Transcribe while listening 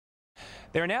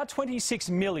There are now 26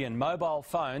 million mobile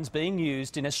phones being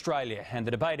used in Australia, and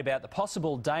the debate about the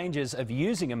possible dangers of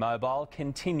using a mobile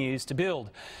continues to build.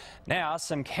 Now,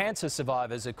 some cancer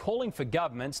survivors are calling for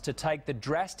governments to take the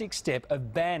drastic step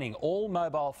of banning all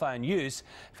mobile phone use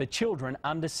for children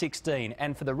under 16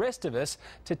 and for the rest of us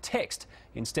to text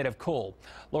instead of call.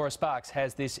 Laura Sparks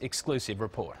has this exclusive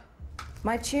report.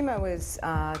 My tumour was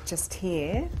just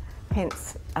here,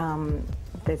 hence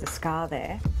there's a scar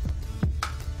there.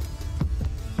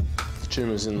 The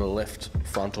tumour's in the left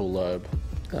frontal lobe,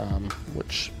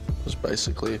 which was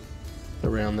basically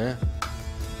around there.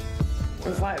 It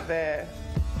was like there.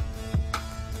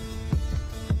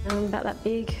 About that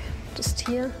big, just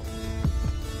here.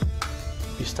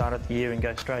 You start at the ear and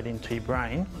go straight into your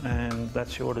brain, and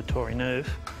that's your auditory nerve,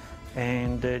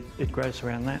 and it grows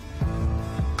around that.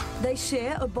 They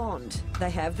share a bond. They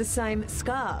have the same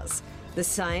scars, the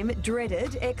same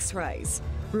dreaded X-rays,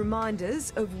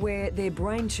 reminders of where their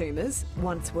brain tumours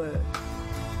once were.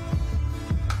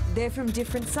 They're from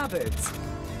different suburbs,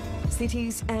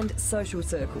 cities and social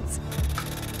circles.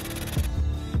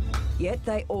 Yet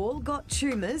they all got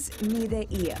tumours near their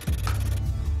ear.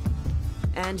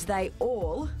 And they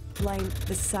all blame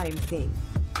the same thing.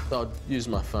 I'd use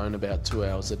my phone about 2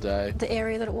 hours a day. The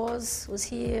area that it was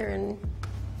here, and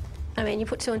I mean, you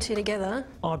put two and two together.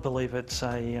 I believe it's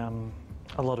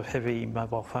a lot of heavy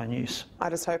mobile phone use. I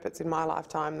just hope it's in my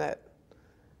lifetime that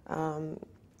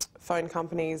phone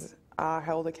companies are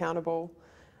held accountable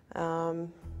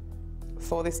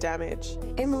for this damage.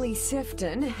 Emily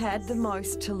Sefton had the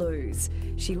most to lose.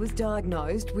 She was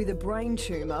diagnosed with a brain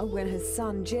tumour when her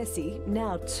son Jesse,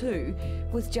 now 2,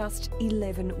 was just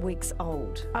 11 weeks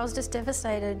old. I was just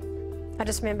devastated. I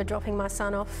just remember dropping my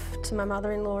son off to my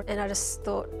mother-in-law, and I just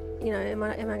thought, you know, am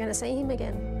I going to see him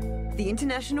again? The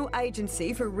International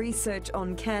Agency for Research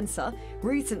on Cancer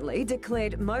recently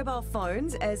declared mobile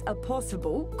phones as a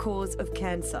possible cause of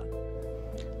cancer.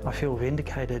 I feel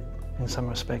vindicated in some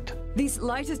respect. This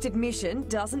latest admission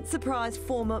doesn't surprise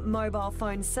former mobile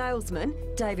phone salesman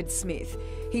David Smith.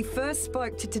 He first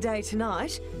spoke to Today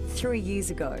Tonight 3 years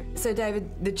ago. So David,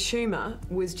 the tumour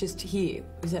was just here,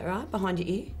 is that right, behind your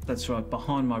ear? That's right,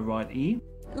 behind my right ear.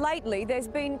 Lately, there's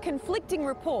been conflicting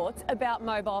reports about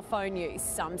mobile phone use,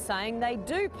 some saying they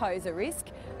do pose a risk,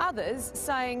 others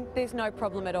saying there's no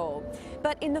problem at all.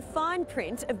 But in the fine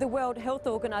print of the World Health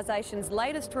Organisation's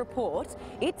latest report,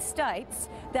 it states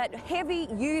that heavy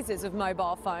users of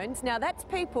mobile phones, now that's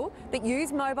people that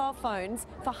use mobile phones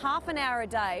for half an hour a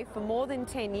day for more than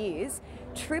 10 years,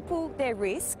 triple their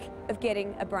risk of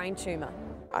getting a brain tumour.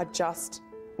 I just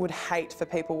would hate for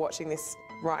people watching this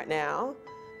right now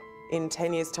in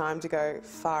 10 years' time to go,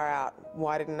 far out,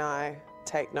 why didn't I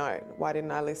take note? Why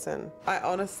didn't I listen? I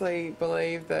honestly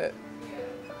believe that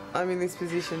I'm in this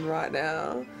position right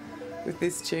now with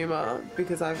this tumour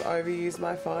because I've overused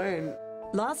my phone.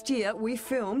 Last year, we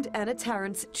filmed Anna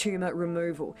Tarrant's tumour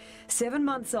removal. 7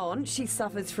 months on, she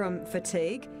suffers from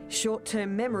fatigue,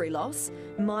 short-term memory loss,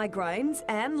 migraines,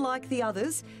 and, like the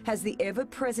others, has the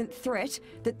ever-present threat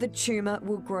that the tumour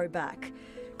will grow back.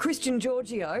 Christian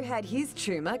Giorgio had his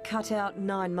tumour cut out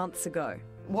 9 months ago.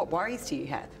 What worries do you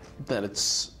have? That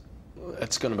it's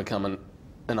going to become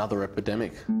another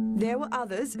epidemic. There were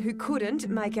others who couldn't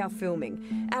make our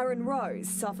filming. Aaron Rose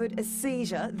suffered a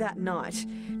seizure that night.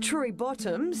 Truy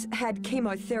Bottoms had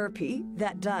chemotherapy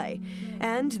that day.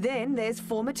 And then there's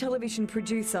former television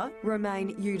producer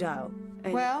Romaine Udale.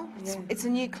 Well, it's a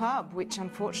new club, which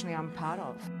unfortunately I'm part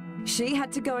of. She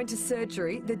had to go into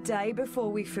surgery the day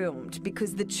before we filmed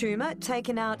because the tumour,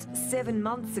 taken out 7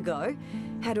 months ago,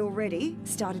 had already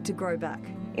started to grow back.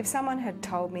 If someone had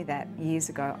told me that years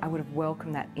ago, I would have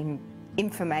welcomed that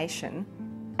information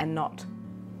and not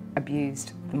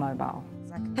abused the mobile.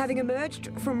 Having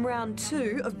emerged from round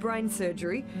 2 of brain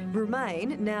surgery,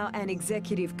 Romaine, now an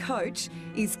executive coach,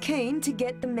 is keen to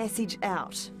get the message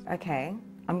out. Okay,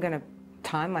 I'm going to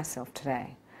time myself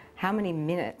today. How many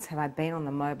minutes have I been on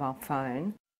the mobile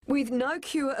phone? With no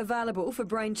cure available for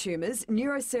brain tumours,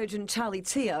 neurosurgeon Charlie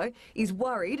Teo is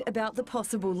worried about the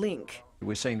possible link.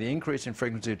 We're seeing the increase in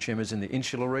frequency of tumours in the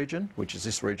insular region, which is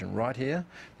this region right here,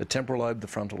 the temporal lobe, the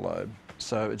frontal lobe.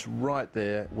 So it's right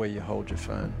there where you hold your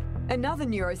phone. Another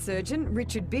neurosurgeon,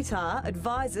 Richard Bittar,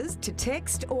 advises to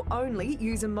text or only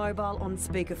use a mobile on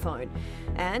speakerphone.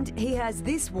 And he has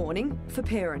this warning for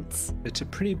parents. It's a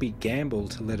pretty big gamble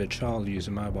to let a child use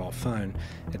a mobile phone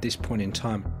at this point in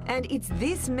time. And it's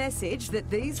this message that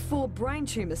these 4 brain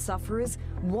tumour sufferers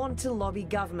want to lobby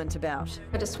government about.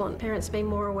 I just want parents to be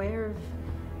more aware of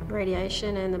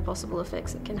radiation and the possible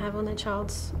effects it can have on their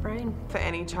child's brain. For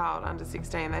any child under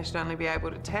 16, they should only be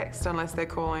able to text unless they're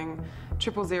calling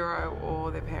 000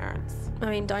 or their parents. I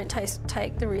mean, don't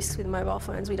take the risks with mobile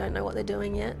phones. We don't know what they're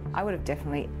doing yet. I would have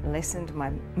definitely lessened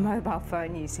my mobile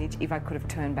phone usage if I could have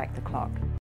turned back the clock.